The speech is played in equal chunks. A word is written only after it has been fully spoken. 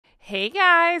Hey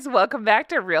guys, welcome back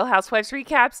to Real Housewives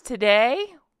Recaps.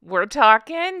 Today, we're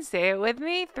talking, say it with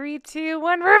me, 3, 2,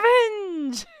 1,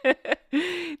 revenge!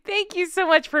 Thank you so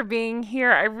much for being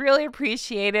here. I really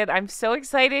appreciate it. I'm so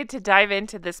excited to dive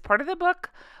into this part of the book.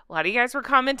 A lot of you guys were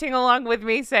commenting along with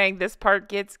me saying this part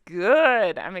gets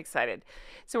good. I'm excited.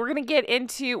 So we're going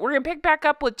to pick back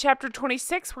up with chapter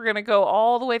 26. We're going to go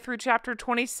all the way through chapter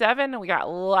 27. We got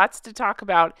lots to talk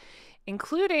about,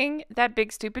 including that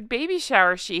big stupid baby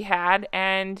shower she had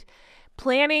and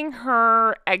planning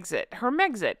her exit, her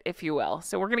Megxit, if you will.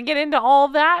 So we're going to get into all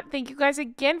that. Thank you guys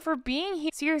again for being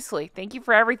here. Seriously, thank you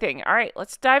for everything. All right,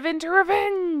 let's dive into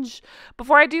revenge.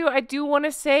 Before I do want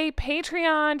to say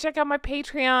Patreon. Check out my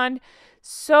Patreon.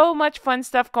 So much fun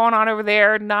stuff going on over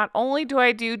there. Not only do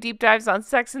I do deep dives on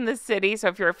Sex and the City, so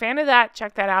if you're a fan of that,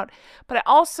 check that out. But I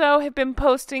also have been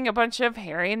posting a bunch of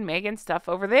Harry and Meghan stuff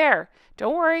over there.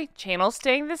 Don't worry, channel's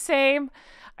staying the same.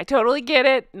 I totally get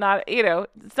it.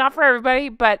 It's not for everybody,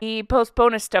 but we post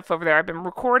bonus stuff over there. I've been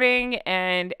recording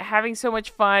and having so much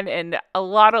fun and a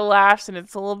lot of laughs, and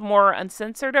it's a little more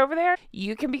uncensored over there.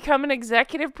 You can become an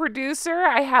executive producer.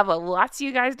 I have lots of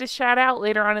you guys to shout out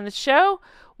later on in the show.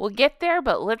 We'll get there,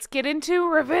 but let's get into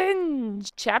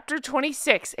revenge. Chapter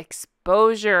 26,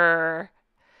 Exposure.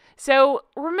 So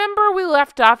remember we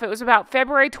left off, it was about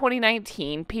February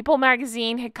 2019. People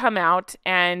magazine had come out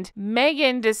and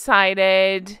Meghan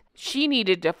decided she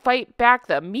needed to fight back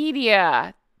the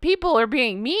media. People are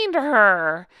being mean to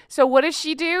her. So what does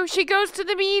she do? She goes to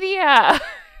the media.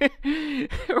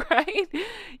 Right?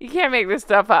 You can't make this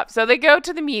stuff up. So they go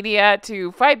to the media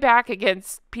to fight back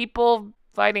against people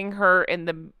fighting her in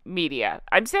the media.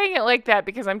 I'm saying it like that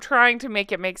because I'm trying to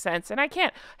make it make sense and I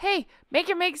can't. Hey, make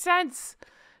it make sense.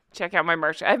 Check out my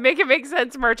merch. I Make It Make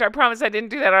Sense merch. I promise I didn't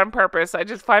do that on purpose. I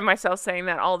just find myself saying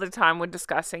that all the time when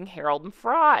discussing Harold and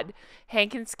Fraud,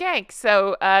 Hank and Skank.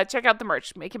 So check out the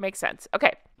merch. Make it make sense.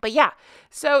 Okay. But yeah,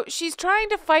 so she's trying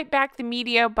to fight back the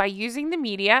media by using the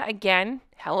media. Again,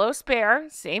 hello spare,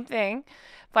 same thing.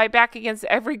 Fight back against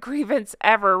every grievance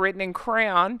ever written in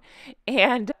crayon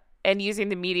and using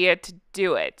the media to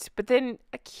do it. But then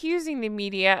accusing the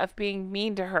media of being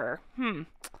mean to her.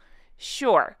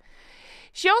 Sure.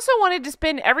 She also wanted to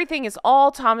spin everything as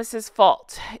all Thomas's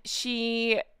fault.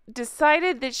 She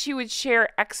decided that she would share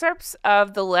excerpts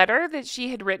of the letter that she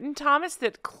had written Thomas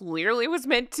that clearly was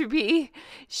meant to be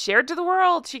shared to the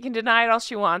world. She can deny it all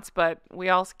she wants, but we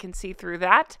all can see through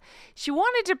that. She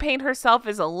wanted to paint herself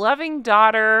as a loving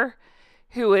daughter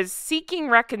who is seeking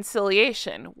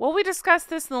reconciliation. Well, we discussed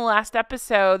this in the last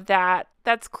episode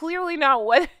that's clearly not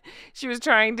what she was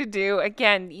trying to do.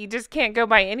 Again, you just can't go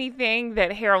by anything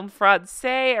that Harold and Fraud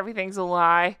say. Everything's a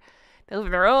lie. They live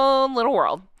in their own little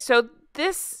world. So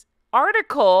this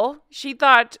article, she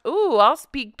thought, ooh, I'll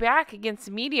speak back against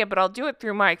the media, but I'll do it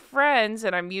through my friends.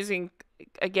 And I'm using,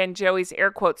 again, Joey's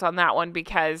air quotes on that one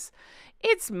because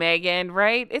it's Meghan,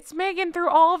 right? It's Meghan through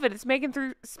all of it. It's Meghan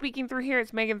through speaking through here. It's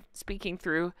Meghan speaking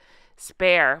through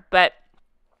Spare. But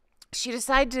she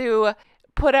decided to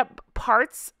put up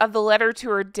parts of the letter to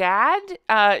her dad.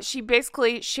 She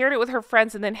basically shared it with her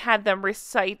friends and then had them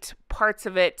recite parts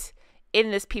of it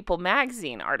in this People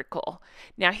magazine article.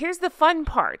 Now, here's the fun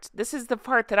part. This is the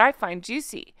part that I find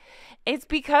juicy. It's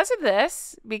because of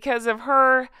this, because of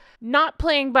her not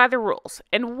playing by the rules.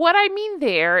 And what I mean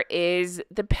there is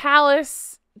the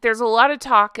palace. There's a lot of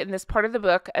talk in this part of the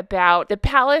book about the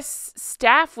palace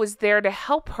staff was there to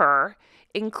help her,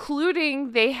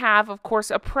 including they have, of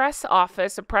course, a press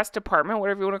office, a press department,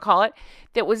 whatever you want to call it,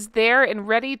 that was there and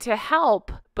ready to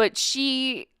help. But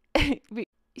she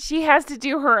has to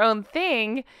do her own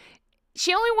thing.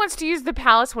 She only wants to use the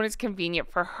palace when it's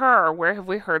convenient for her. Where have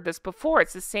we heard this before?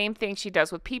 It's the same thing she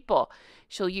does with people.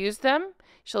 She'll use them.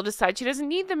 She'll decide she doesn't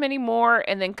need them anymore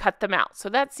and then cut them out. So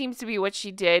that seems to be what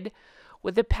she did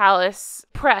with the palace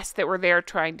press that were there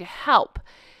trying to help.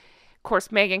 Of course,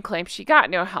 Meghan claims she got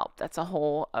no help. That's a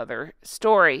whole other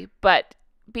story. But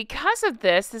because of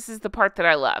this is the part that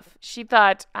I love. She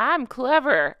thought, I'm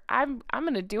clever. I'm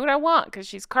going to do what I want because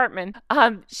she's Cartman.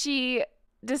 She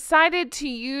decided to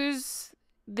use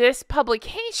this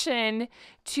publication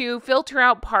to filter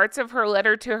out parts of her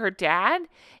letter to her dad.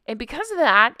 And because of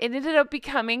that, it ended up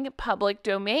becoming public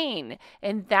domain.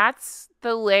 And that's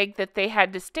the leg that they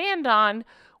had to stand on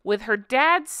with her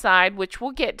dad's side, which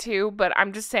we'll get to. But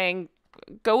I'm just saying,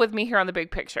 go with me here on the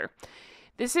big picture.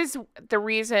 This is the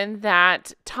reason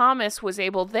that Thomas was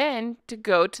able then to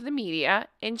go to the media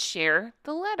and share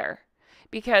the letter.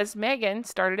 Because Meghan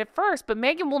started it first, but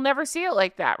Meghan will never see it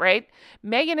like that, right?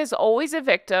 Meghan is always a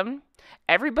victim.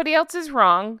 Everybody else is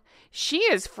wrong. She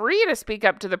is free to speak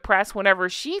up to the press whenever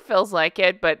she feels like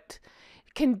it, but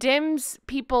condemns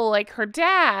people like her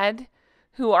dad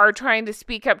who are trying to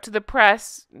speak up to the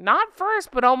press, not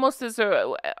first, but almost as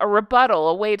a rebuttal,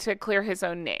 a way to clear his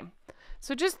own name.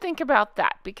 So just think about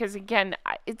that, because again,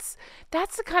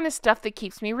 that's the kind of stuff that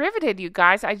keeps me riveted, you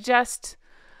guys.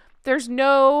 There's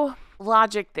no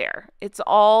logic there. It's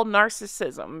all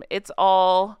narcissism. It's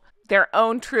all their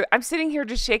own truth. I'm sitting here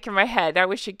just shaking my head. I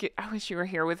wish you were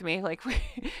here with me. Like, we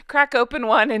crack open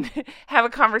one and have a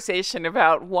conversation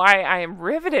about why I am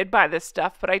riveted by this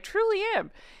stuff, but I truly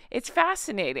am. It's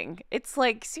fascinating. It's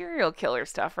like serial killer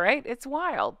stuff, right? It's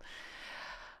wild.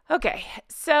 Okay,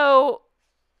 so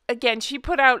again, she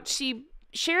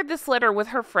shared this letter with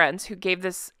her friends who gave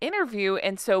this interview,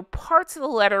 and so parts of the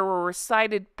letter were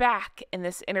recited back in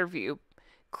this interview.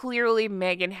 Clearly,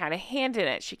 Meghan had a hand in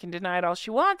it. She can deny it all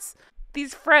she wants.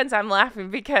 These friends, I'm laughing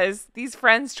because these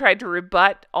friends tried to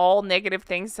rebut all negative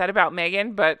things said about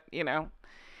Meghan, but,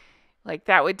 like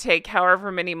that would take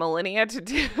however many millennia to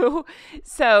do.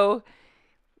 So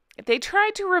they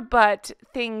tried to rebut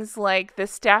things like the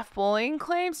staff bullying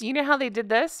claims. You know how they did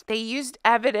this? They used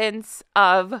evidence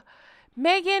of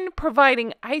Meghan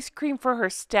providing ice cream for her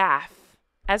staff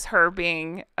as her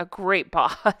being a great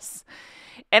boss.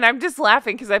 And I'm just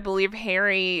laughing because I believe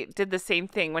Harry did the same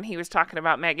thing when he was talking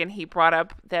about Meghan. He brought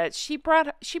up that she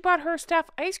bought her staff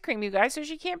ice cream, you guys, so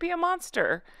she can't be a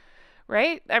monster,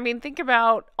 right? I mean, think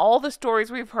about all the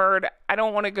stories we've heard. I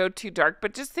don't want to go too dark,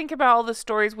 but just think about all the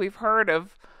stories we've heard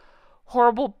of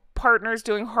horrible partners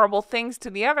doing horrible things to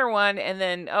the other one, and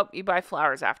then, you buy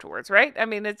flowers afterwards, right? I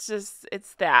mean, it's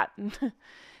that.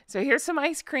 So here's some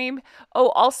ice cream. Oh,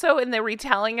 also in the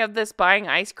retelling of this buying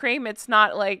ice cream, it's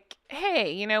not like,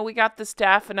 hey, we got the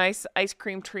staff a nice ice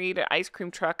cream treat, an ice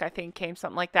cream truck, I think came,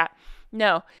 something like that.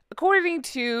 No. According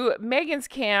to Meghan's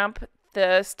camp,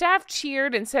 the staff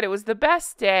cheered and said it was the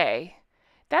best day.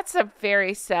 That's a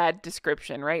very sad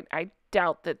description, right? I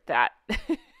doubt that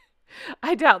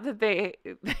they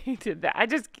did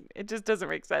that. It just doesn't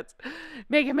make sense.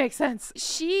 Make it make sense.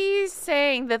 She's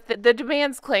saying that the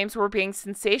demands claims were being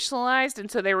sensationalized, and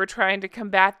so they were trying to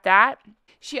combat that.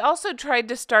 She also tried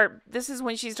to this is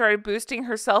when she started boosting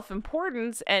her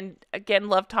self-importance, and again,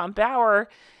 love Tom Bower.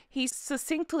 He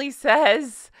succinctly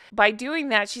says by doing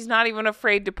that, she's not even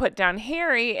afraid to put down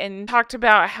Harry, and talked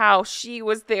about how she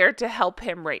was there to help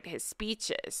him write his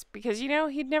speeches because,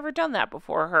 he'd never done that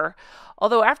before her.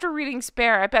 Although after reading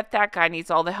Spare, I bet that guy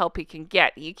needs all the help he can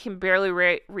get. He can barely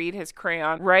read his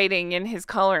crayon writing in his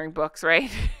coloring books, right?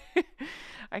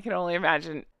 I can only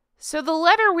imagine. So the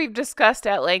letter we've discussed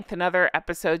at length in other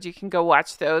episodes, you can go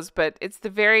watch those, but it's the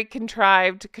very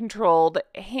contrived, controlled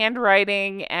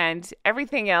handwriting and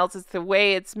everything else. It's the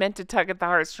way it's meant to tug at the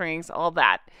heartstrings, all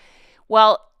that.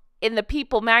 Well, in the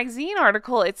People magazine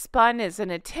article, it spun as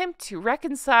an attempt to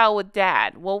reconcile with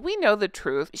Dad. Well, we know the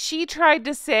truth. She tried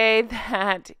to say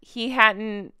that he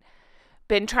hadn't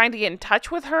been trying to get in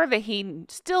touch with her, that he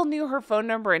still knew her phone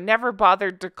number and never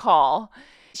bothered to call.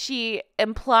 She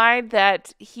implied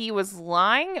that he was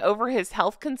lying over his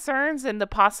health concerns and the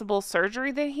possible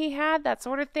surgery that he had, that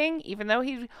sort of thing, even though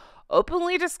he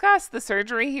openly discussed the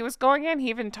surgery he was going in. He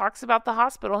even talks about the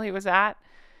hospital he was at.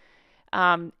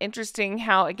 Interesting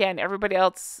how, again, everybody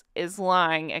else is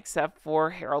lying except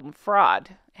for Harold and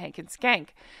Fraud, Hank and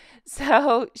Skank.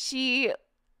 So she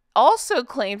also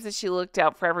claims that she looked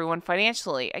out for everyone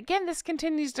financially. Again, this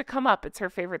continues to come up. It's her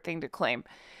favorite thing to claim.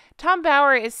 Tom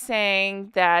Bower is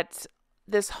saying that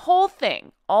this whole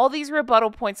thing, all these rebuttal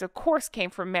points, of course,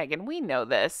 came from Meghan. We know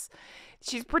this.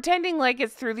 She's pretending like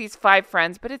it's through these 5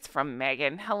 friends, but it's from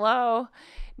Meghan. Hello?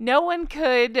 No one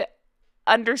could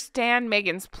understand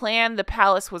Meghan's plan. The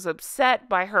palace was upset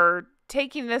by her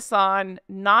taking this on,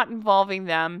 not involving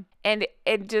them. And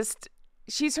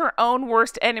she's her own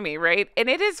worst enemy, right? And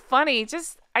it is funny.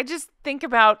 I just think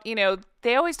about,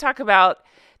 they always talk about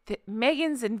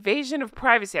Meghan's invasion of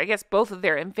privacy. I guess both of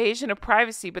their invasion of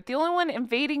privacy, but the only one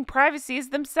invading privacy is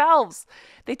themselves.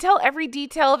 They tell every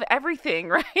detail of everything,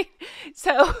 right?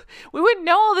 So we wouldn't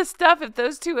know all this stuff if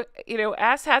those two,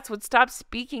 asshats would stop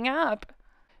speaking up.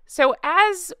 So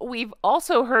as we've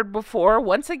also heard before,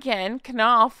 once again,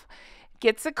 Knopf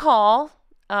gets a call,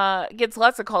 gets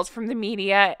lots of calls from the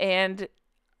media, and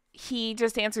he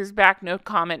just answers back, no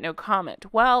comment, no comment.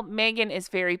 Well, Meghan is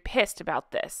very pissed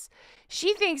about this.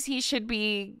 She thinks he should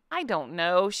be, I don't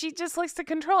know, she just likes to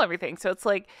control everything. So it's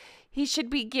like he should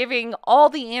be giving all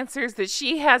the answers that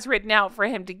she has written out for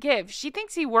him to give. She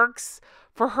thinks he works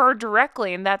for her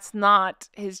directly, and that's not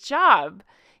his job.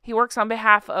 He works on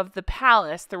behalf of the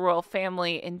palace, the royal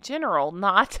family in general,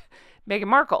 not Meghan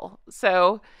Markle.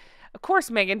 So, of course,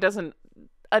 Meghan doesn't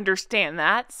understand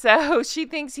that. So she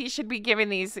thinks he should be giving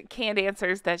these canned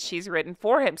answers that she's written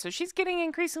for him. So she's getting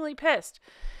increasingly pissed.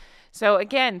 So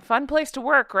again, fun place to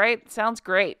work, right? Sounds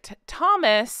great.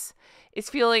 Thomas is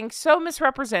feeling so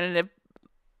misrepresented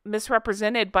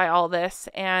by all this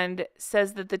and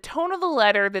says that the tone of the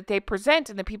letter that they present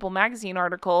in the People magazine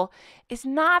article is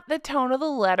not the tone of the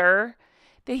letter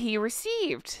that he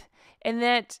received. And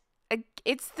that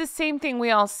it's the same thing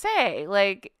we all say.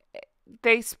 Like,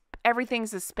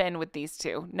 everything's a spin with these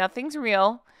two. Nothing's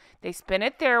real. They spin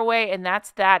it their way, and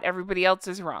that's that. Everybody else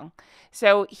is wrong.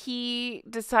 So he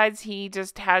decides he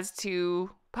just has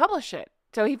to publish it.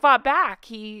 So he fought back.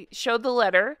 He showed the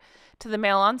letter to the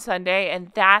Mail on Sunday,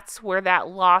 and that's where that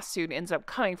lawsuit ends up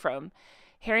coming from.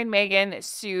 Harry and Meghan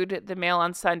sued the Mail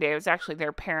on Sunday. It was actually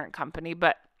their parent company,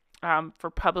 but for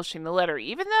publishing the letter,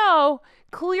 even though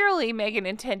clearly Meghan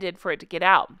intended for it to get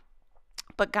out.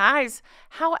 But guys,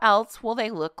 how else will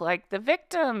they look like the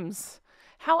victims?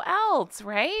 How else,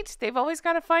 right? They've always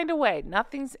got to find a way.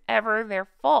 Nothing's ever their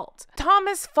fault.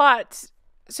 Thomas fought.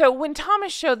 So when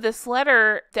Thomas showed this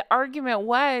letter, the argument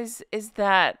is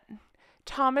that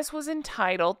Thomas was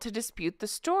entitled to dispute the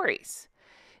stories.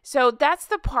 So that's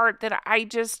the part that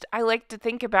I like to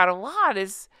think about a lot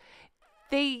is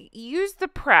they use the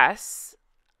press.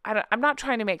 I'm not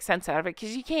trying to make sense out of it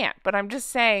because you can't, but I'm just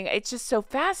saying it's just so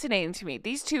fascinating to me.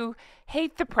 These two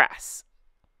hate the press.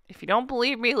 If you don't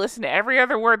believe me, listen to every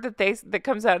other word that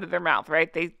comes out of their mouth,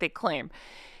 right? They claim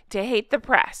to hate the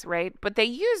press, right? But they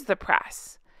use the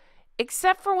press.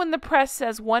 Except for when the press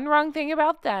says one wrong thing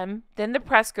about them, then the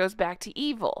press goes back to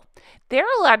evil. They're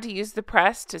allowed to use the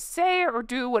press to say or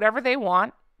do whatever they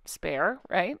want. Spare,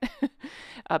 right?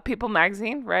 People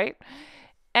magazine, right?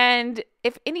 And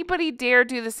if anybody dare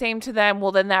do the same to them,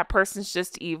 well, then that person's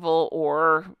just evil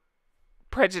or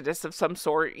prejudice of some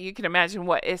sort. You can imagine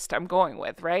what I'm going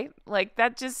with, right? Like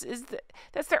that just is,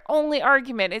 that's their only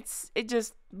argument. It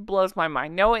just blows my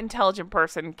mind. No intelligent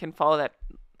person can follow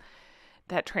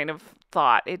that train of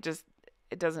thought. It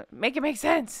doesn't make it make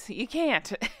sense. You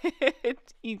can't.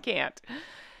 You can't.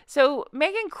 So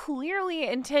Meghan clearly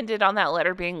intended on that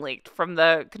letter being leaked, from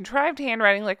the contrived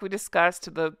handwriting like we discussed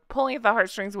to the pulling at the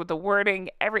heartstrings with the wording.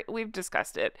 We've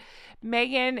discussed it.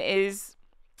 Meghan is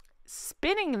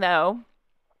spinning though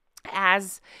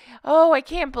as, oh, I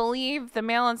can't believe the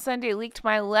Mail on Sunday leaked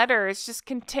my letter. It's just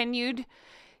continued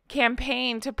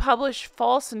campaign to publish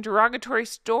false and derogatory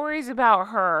stories about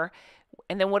her.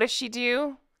 And then what does she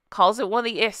do? Calls it one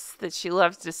of the ists that she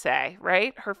loves to say,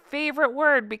 right? Her favorite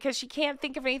word, because she can't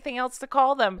think of anything else to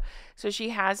call them. So she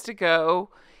has to go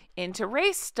into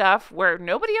race stuff where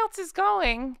nobody else is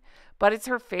going, but it's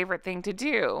her favorite thing to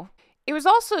do. It was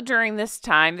also during this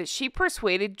time that she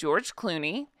persuaded George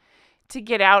Clooney to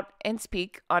get out and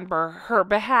speak on her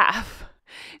behalf.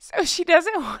 So she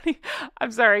doesn't want to,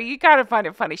 I'm sorry, you got to find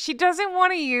it funny. She doesn't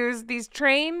want to use these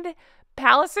trained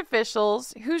palace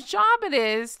officials whose job it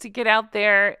is to get out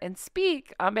there and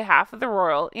speak on behalf of the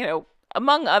royal,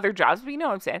 among other jobs, but you know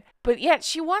what I'm saying. But yet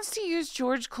she wants to use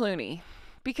George Clooney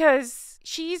because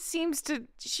she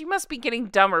must be getting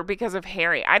dumber because of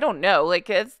Harry. I don't know.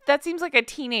 That seems like a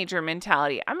teenager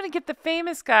mentality. I'm going to get the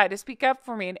famous guy to speak up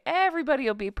for me and everybody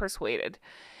will be persuaded.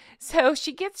 So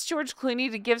she gets George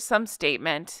Clooney to give some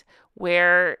statement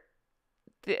where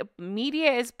the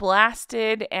media is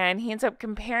blasted, and he ends up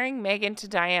comparing Meghan to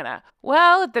Diana.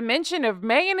 Well, at the mention of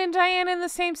Meghan and Diana in the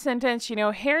same sentence,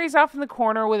 Harry's off in the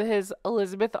corner with his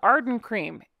Elizabeth Arden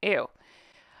cream. Ew.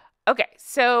 Okay,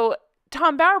 so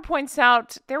Tom Bauer points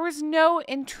out there was no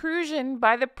intrusion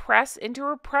by the press into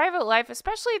her private life,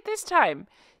 especially at this time.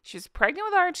 She was pregnant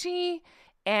with Archie,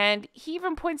 and he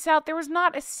even points out there was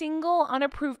not a single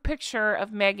unapproved picture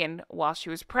of Meghan while she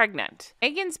was pregnant.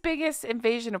 Meghan's biggest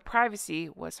invasion of privacy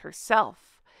was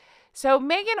herself. So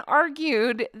Meghan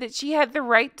argued that she had the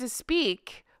right to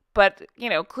speak, but,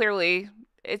 clearly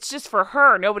it's just for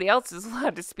her. Nobody else is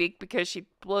allowed to speak because she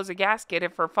blows a gasket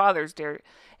if her father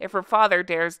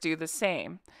dares do the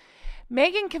same.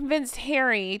 Meghan convinced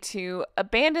Harry to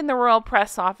abandon the royal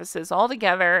press offices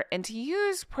altogether and to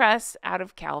use press out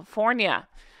of California.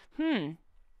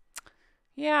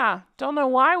 Yeah, don't know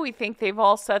why we think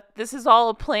this is all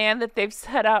a plan that they've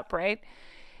set up, right?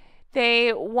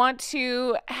 They want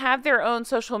to have their own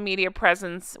social media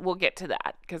presence. We'll get to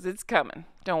that because it's coming.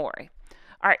 Don't worry.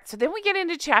 All right, so then we get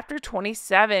into chapter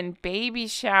 27, baby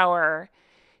shower.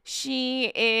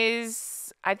 She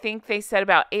is, I think they said,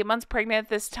 about 8 months pregnant at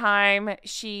this time.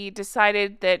 She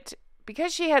decided that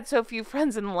because she had so few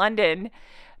friends in London,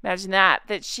 imagine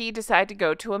that she decided to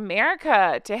go to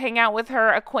America to hang out with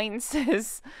her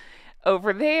acquaintances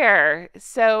over there.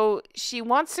 So she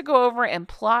wants to go over and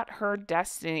plot her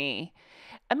destiny.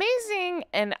 Amazing.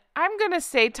 And I'm going to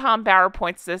say Tom Bower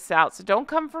points this out. So don't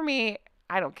come for me.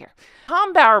 I don't care.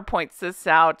 Tom Bower points this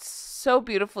out so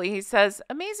beautifully. He says,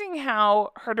 amazing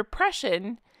how her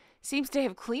depression seems to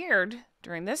have cleared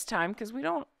during this time, because we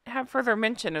don't have further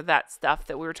mention of that stuff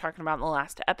that we were talking about in the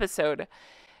last episode.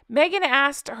 Meghan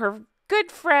asked her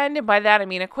good friend, and by that I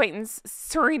mean acquaintance,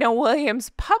 Serena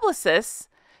Williams' publicist,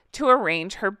 to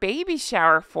arrange her baby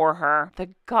shower for her. The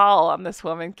gall on this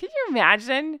woman. Can you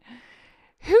imagine?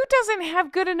 Who doesn't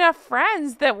have good enough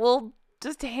friends that will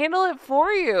just handle it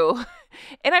for you?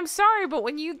 And I'm sorry, but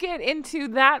when you get into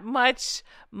that much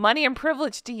money and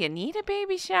privilege, do you need a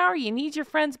baby shower? You need your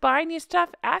friends buying you stuff?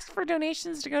 Ask for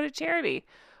donations to go to charity.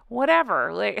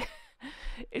 Whatever. Like,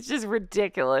 it's just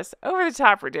ridiculous. Over the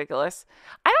top ridiculous.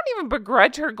 I don't even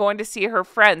begrudge her going to see her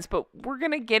friends, but we're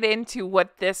going to get into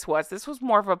what this was. This was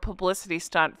more of a publicity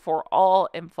stunt for all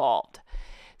involved.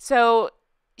 So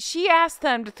she asked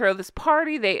them to throw this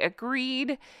party. They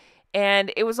agreed.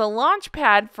 And it was a launch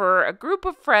pad for a group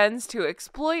of friends to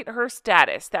exploit her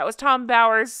status. That was Tom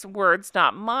Bower's words,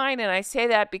 not mine. And I say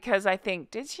that because I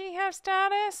think, did she have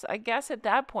status? I guess at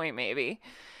that point, maybe.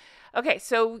 Okay,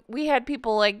 so we had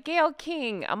people like Gayle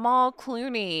King, Amal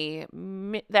Clooney,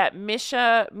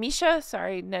 Misha,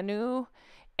 Nanu,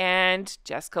 and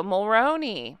Jessica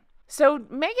Mulroney. So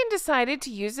Meghan decided to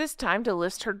use this time to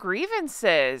list her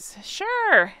grievances.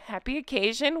 Sure, happy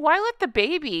occasion. Why let the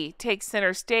baby take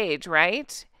center stage,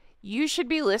 right? You should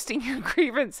be listing your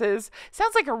grievances.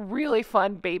 Sounds like a really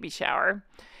fun baby shower.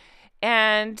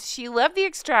 And she loved the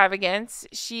extravagance.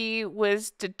 She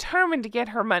was determined to get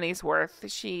her money's worth.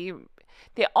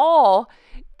 They all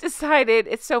decided,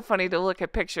 it's so funny to look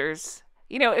at pictures.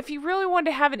 You know, if you really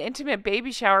wanted to have an intimate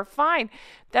baby shower, fine.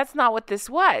 That's not what this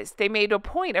was. They made a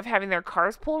point of having their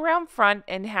cars pull around front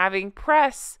and having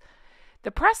press.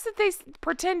 The press that they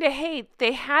pretend to hate,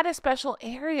 they had a special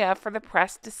area for the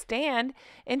press to stand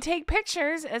and take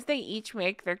pictures as they each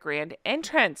make their grand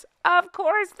entrance. Of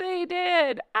course they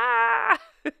did. Ah!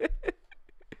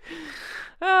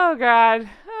 Oh, God.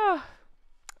 Oh.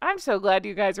 I'm so glad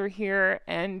you guys are here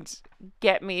and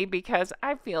get me, because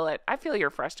I feel it. I feel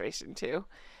your frustration too.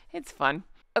 It's fun.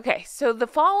 Okay, so the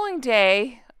following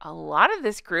day, a lot of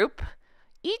this group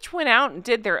each went out and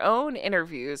did their own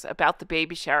interviews about the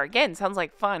baby shower. Again, sounds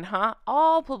like fun, huh?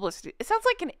 All publicity. It sounds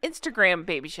like an Instagram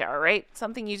baby shower, right?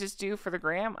 Something you just do for the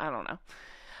gram. I don't know.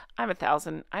 I'm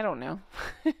 1,000. I don't know.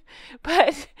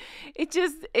 But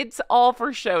it's all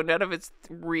for show. None of it's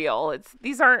real.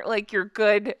 These aren't like your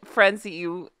good friends that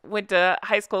you went to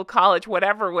high school, college,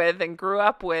 whatever with and grew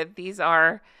up with. These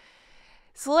are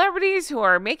celebrities who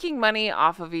are making money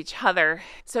off of each other.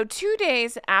 So 2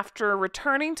 days after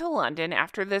returning to London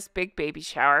after this big baby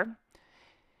shower,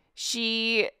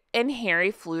 she and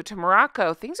Harry flew to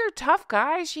Morocco. Things are tough,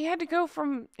 guys. She had to go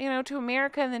from, to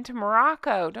America and then to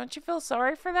Morocco. Don't you feel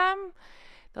sorry for them?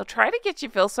 They'll try to get you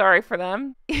to feel sorry for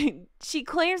them. She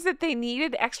claims that they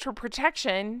needed extra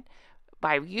protection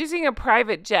by using a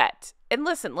private jet. And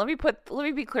listen, let me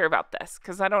be clear about this,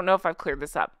 because I don't know if I've cleared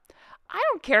this up. I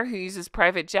don't care who uses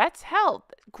private jets. Hell,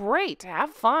 great,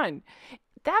 have fun.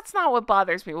 That's not what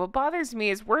bothers me. What bothers me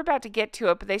is we're about to get to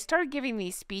it, but they started giving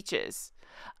these speeches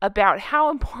about how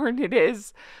important it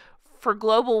is for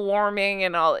global warming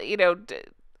and all,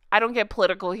 I don't get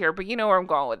political here, but you know where I'm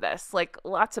going with this. Like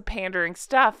lots of pandering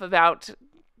stuff about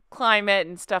climate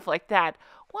and stuff like that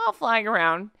while flying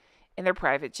around in their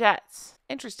private jets.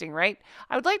 Interesting, right?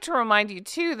 I would like to remind you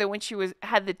too that when she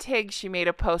had the TIG, she made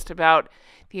a post about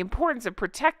the importance of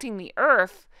protecting the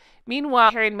earth.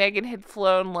 Meanwhile, Harry and Meghan had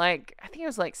flown I think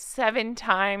it was 7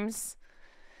 times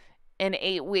in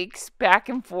 8 weeks back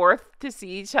and forth to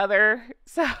see each other.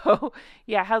 So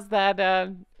yeah, how's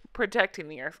that protecting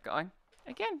the earth going?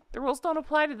 Again, the rules don't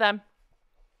apply to them.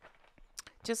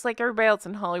 Just like everybody else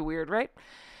in Hollywood, right?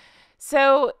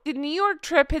 So the New York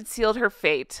trip had sealed her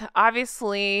fate.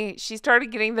 Obviously, she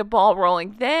started getting the ball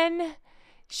rolling. Then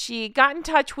she got in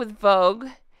touch with Vogue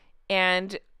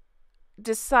and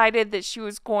decided that she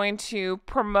was going to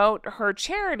promote her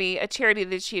charity, a charity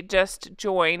that she had just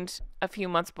joined a few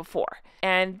months before.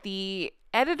 And the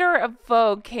editor of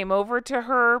Vogue came over to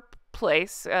her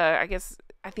place. I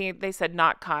think they said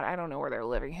not caught. I don't know where they're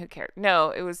living. Who cares?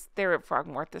 No, they were at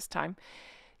Frogmore this time.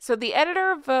 So the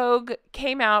editor of Vogue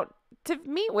came out to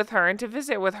meet with her and to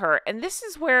visit with her. And this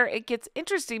is where it gets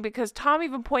interesting, because Tom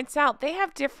even points out they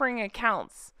have differing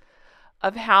accounts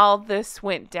of how this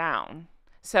went down.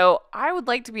 So I would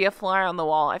like to be a fly on the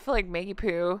wall. I feel like Maggie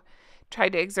Poo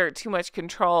tried to exert too much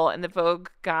control, and the Vogue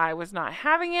guy was not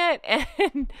having it.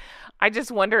 And I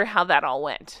just wonder how that all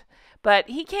went. But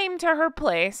he came to her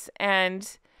place,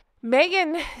 and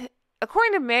Meghan,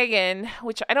 according to Meghan,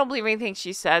 which I don't believe anything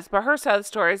she says, but her side of the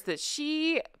story is that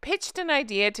she pitched an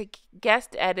idea to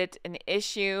guest edit an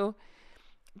issue.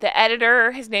 The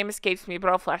editor, his name escapes me, but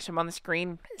I'll flash him on the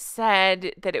screen,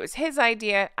 said that it was his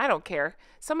idea. I don't care.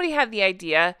 Somebody had the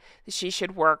idea that she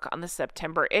should work on the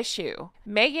September issue.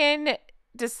 Meghan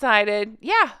decided,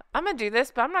 yeah, I'm going to do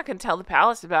this, but I'm not going to tell the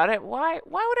palace about it. Why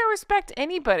would I respect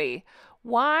anybody?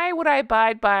 Why would I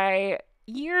abide by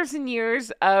years and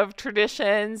years of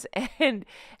traditions and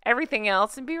everything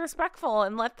else and be respectful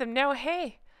and let them know,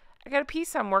 hey, I got a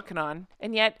piece I'm working on?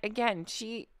 And yet, again,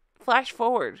 she flash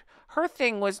forward. Her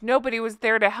thing was nobody was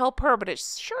there to help her, but it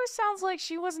sure sounds like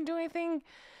she wasn't doing anything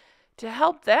to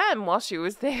help them while she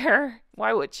was there.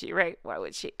 Why would she, right? Why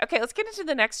would she? Okay, let's get into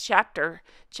the next chapter.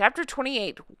 Chapter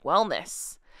 28,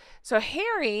 Wellness. So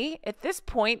Harry, at this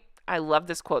point, I love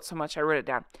this quote so much, I wrote it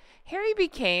down. Harry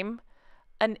became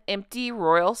an empty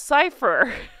royal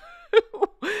cipher.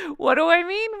 What do I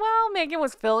mean? Well, Meghan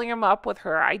was filling him up with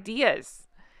her ideas.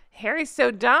 Harry's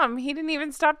so dumb, he didn't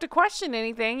even stop to question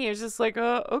anything. He was just like,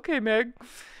 okay, Meg.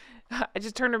 I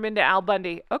just turned him into Al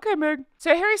Bundy. Okay, Meg.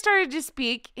 So Harry started to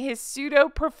speak his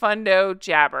pseudo-profundo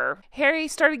jabber. Harry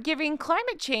started giving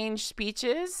climate change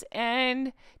speeches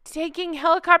and taking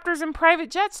helicopters and private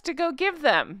jets to go give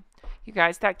them. You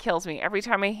guys, that kills me. Every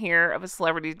time I hear of a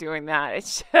celebrity doing that,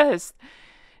 it's just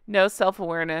no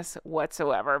self-awareness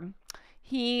whatsoever.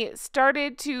 He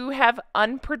started to have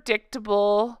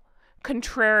unpredictable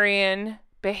contrarian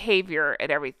behavior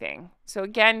at everything. So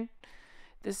again,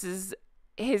 this is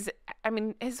his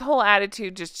whole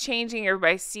attitude just changing.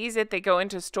 Everybody sees it. They go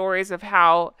into stories of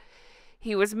how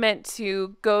he was meant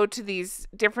to go to these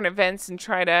different events and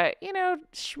try to,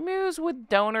 schmooze with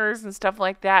donors and stuff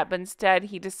like that. But instead,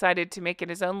 he decided to make it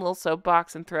his own little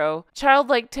soapbox and throw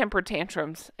childlike temper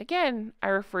tantrums. Again, I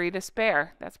refer you to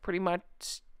Spare.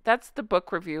 That's the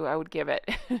book review I would give it.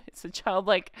 It's a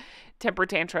childlike temper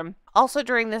tantrum. Also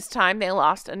during this time, they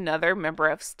lost another member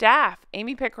of staff.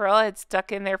 Amy Piccarella had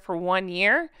stuck in there for 1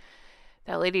 year.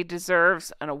 That lady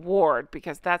deserves an award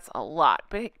because that's a lot.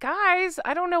 But guys,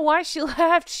 I don't know why she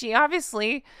left. She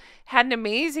obviously had an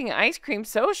amazing ice cream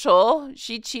social.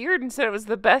 She cheered and said it was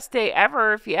the best day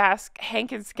ever if you ask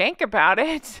Hank and Skank about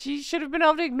it. She should have been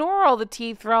able to ignore all the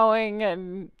tea throwing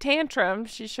and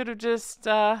tantrums. She should have just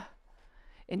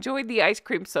enjoyed the ice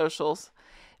cream socials.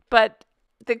 But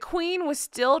the Queen was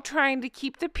still trying to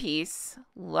keep the peace.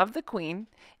 Love the Queen.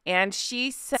 And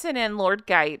she sent in Lord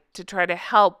Guyte to try to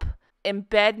help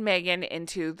embed Meghan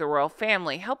into the royal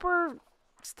family. Help her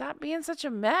stop being such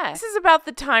a mess. This is about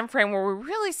the time frame where we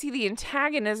really see the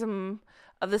antagonism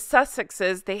of the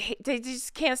Sussexes. They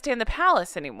just can't stand the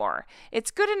palace anymore.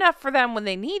 It's good enough for them when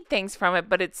they need things from it,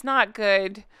 but it's not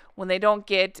good when they don't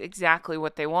get exactly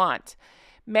what they want.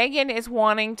 Meghan is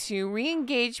wanting to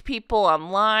re-engage people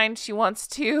online. She wants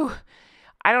to,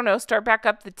 start back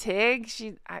up the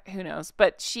TIG. Who knows?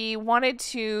 But she wanted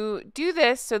to do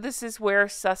this. So this is where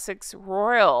Sussex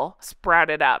Royal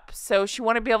sprouted up. So she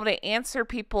wanted to be able to answer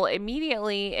people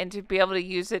immediately and to be able to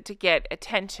use it to get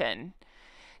attention.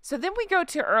 So then we go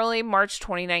to early March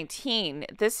 2019.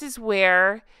 This is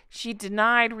where she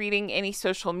denied reading any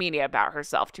social media about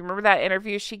herself. Do you remember that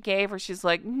interview she gave where she's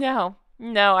like, no,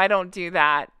 I don't do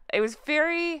that. It was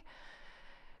very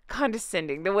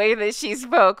condescending, the way that she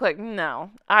spoke. Like, no,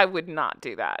 I would not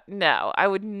do that. No, I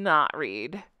would not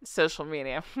read social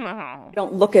media.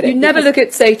 Don't look at it. You never look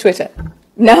at, say, Twitter.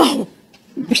 No.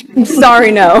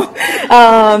 Sorry, no.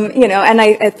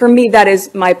 And for me, that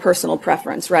is my personal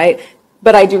preference, right?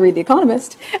 But I do read The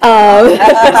Economist. So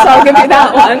I'll give you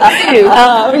that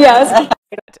one. Yes.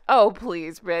 Oh,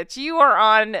 please, Rich. You are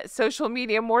on social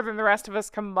media more than the rest of us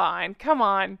combined. Come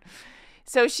on.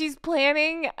 So she's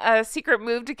planning a secret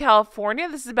move to California.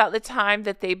 This is about the time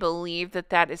that they believe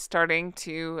that is starting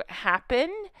to happen.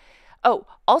 Oh,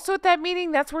 also at that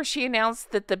meeting, that's where she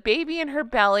announced that the baby in her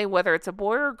belly, whether it's a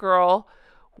boy or girl,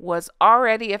 was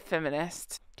already a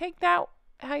feminist. Take that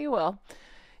how you will.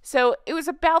 So it was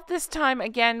about this time,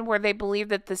 again, where they believed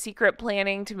that the secret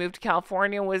planning to move to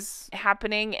California was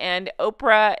happening. And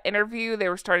Oprah interview, they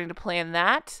were starting to plan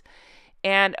that.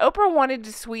 And Oprah wanted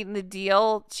to sweeten the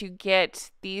deal to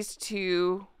get these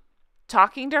two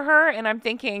talking to her. And I'm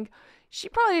thinking, She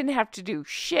probably didn't have to do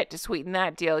shit to sweeten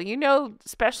that deal. You know,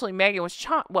 especially Meghan was,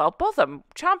 both of them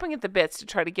chomping at the bits to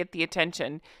try to get the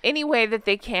attention any way that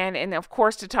they can. And of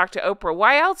course, to talk to Oprah.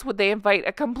 Why else would they invite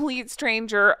a complete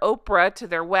stranger, Oprah, to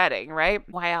their wedding, right?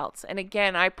 Why else? And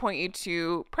again, I point you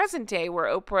to present day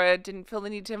where Oprah didn't feel the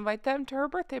need to invite them to her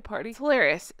birthday party. It's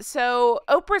hilarious. So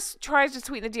Oprah tries to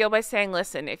sweeten the deal by saying,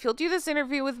 listen, if you'll do this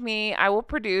interview with me, I will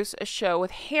produce a show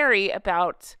with Harry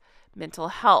about mental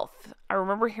health. I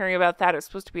remember hearing about that. It was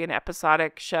supposed to be an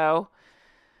episodic show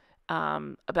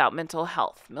about mental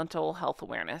health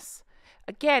awareness.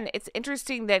 Again, it's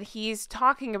interesting that he's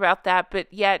talking about that, but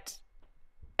yet,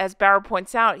 as Bauer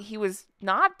points out, he was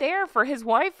not there for his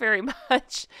wife very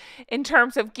much in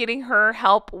terms of getting her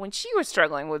help when she was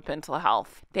struggling with mental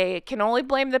health. They can only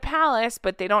blame the palace,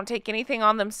 but they don't take anything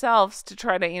on themselves to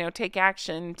try to, take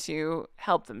action to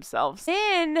help themselves.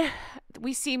 Then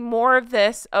we see more of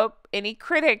this. Oh, any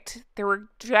critic that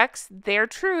rejects their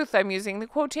truth, I'm using the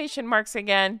quotation marks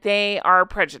again, they are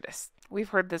prejudiced. We've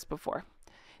heard this before.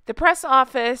 The press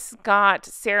office got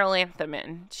Sarah Latham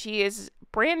in. She is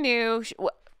brand new.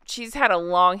 She's had a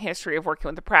long history of working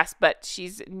with the press, but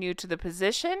she's new to the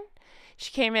position.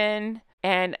 She came in,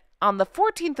 and on the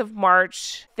 14th of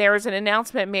March, there was an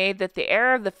announcement made that the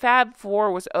era of the Fab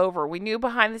Four was over. We knew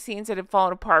behind the scenes it had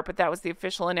fallen apart, but that was the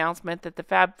official announcement that the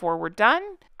Fab Four were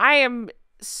done. I am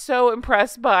so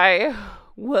impressed by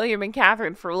William and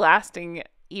Catherine for lasting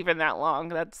even that long.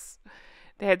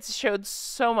 They had showed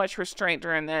so much restraint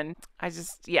during then.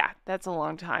 That's a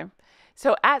long time.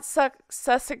 So at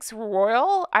Sussex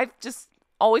Royal, I just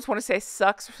always want to say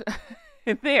sucks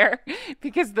there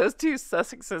because those two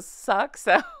Sussexes suck.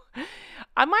 So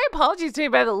my apologies to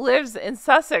anybody that lives in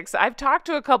Sussex. I've talked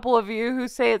to a couple of you who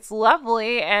say it's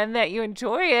lovely and that you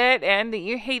enjoy it and that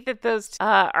you hate that those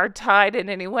are tied in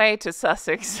any way to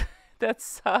Sussex. That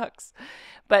sucks.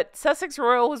 But Sussex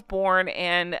Royal was born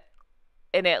and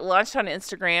it launched on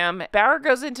Instagram. Bauer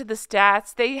goes into the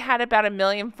stats. They had about 1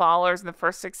 million followers in the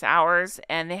first 6 hours,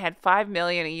 and they had 5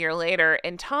 million a year later.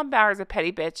 And Tom Bauer's a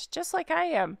petty bitch, just like I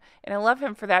am. And I love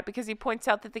him for that because he points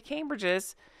out that the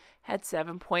Cambridges had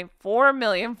 7.4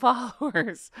 million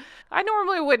followers. I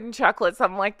normally wouldn't chuckle at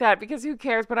something like that because who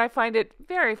cares, but I find it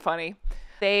very funny.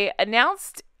 They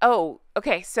announced, so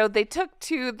they took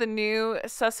to the new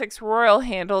Sussex Royal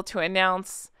handle to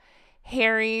announce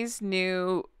Harry's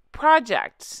new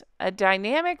project, a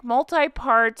dynamic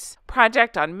multi-part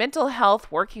project on mental health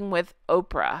working with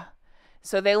Oprah.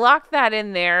 So they locked that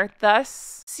in there,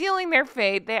 thus sealing their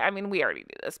fate. We already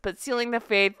knew this, but sealing the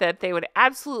fate that they would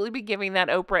absolutely be giving that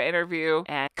Oprah interview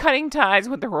and cutting ties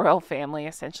with the royal family,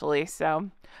 essentially.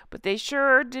 But they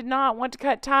sure did not want to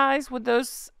cut ties with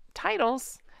those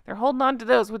titles. They're holding on to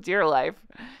those with dear life.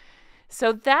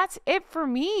 So that's it for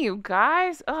me, you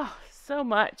guys. Oh, so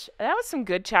much. That was some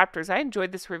good chapters. I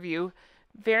enjoyed this review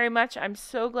very much. I'm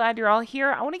so glad you're all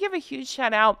here. I want to give a huge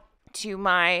shout out to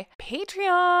my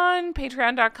Patreon,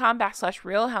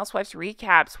 patreon.com/Real Housewives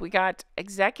Recaps. We got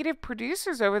executive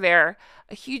producers over there.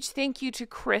 A huge thank you to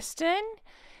Kristen,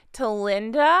 to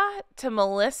Linda, to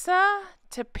Melissa,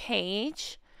 to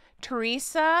Paige,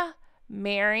 Teresa,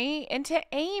 Mary, and to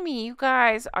Amy. You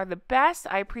guys are the best.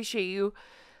 I appreciate you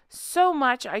so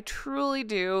much. I truly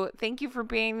do. Thank you for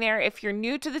being there. If you're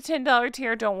new to the $10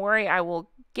 tier, don't worry. I will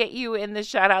get you in the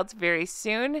shout outs very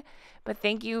soon. But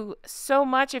thank you so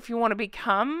much. If you want to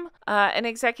become an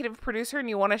executive producer and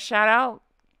you want to shout out,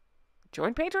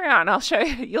 join Patreon. I'll show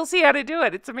you. You'll see how to do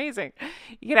it. It's amazing.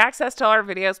 You get access to all our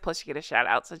videos, plus you get a shout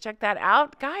out. So check that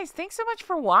out. Guys, thanks so much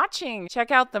for watching.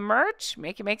 Check out the merch.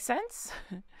 Make it make sense.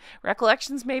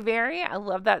 Recollections may vary. I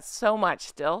love that so much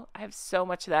still. I have so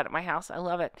much of that at my house. I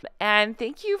love it. And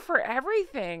thank you for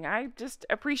everything. I just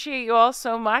appreciate you all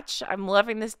so much. I'm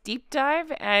loving this deep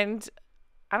dive. And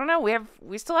I don't know,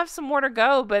 we still have some more to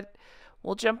go, but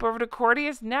we'll jump over to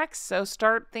Cordia's next, so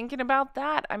start thinking about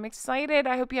that. I'm excited.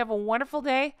 I hope you have a wonderful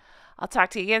day. I'll talk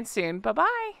to you again soon.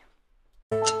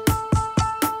 Bye-bye.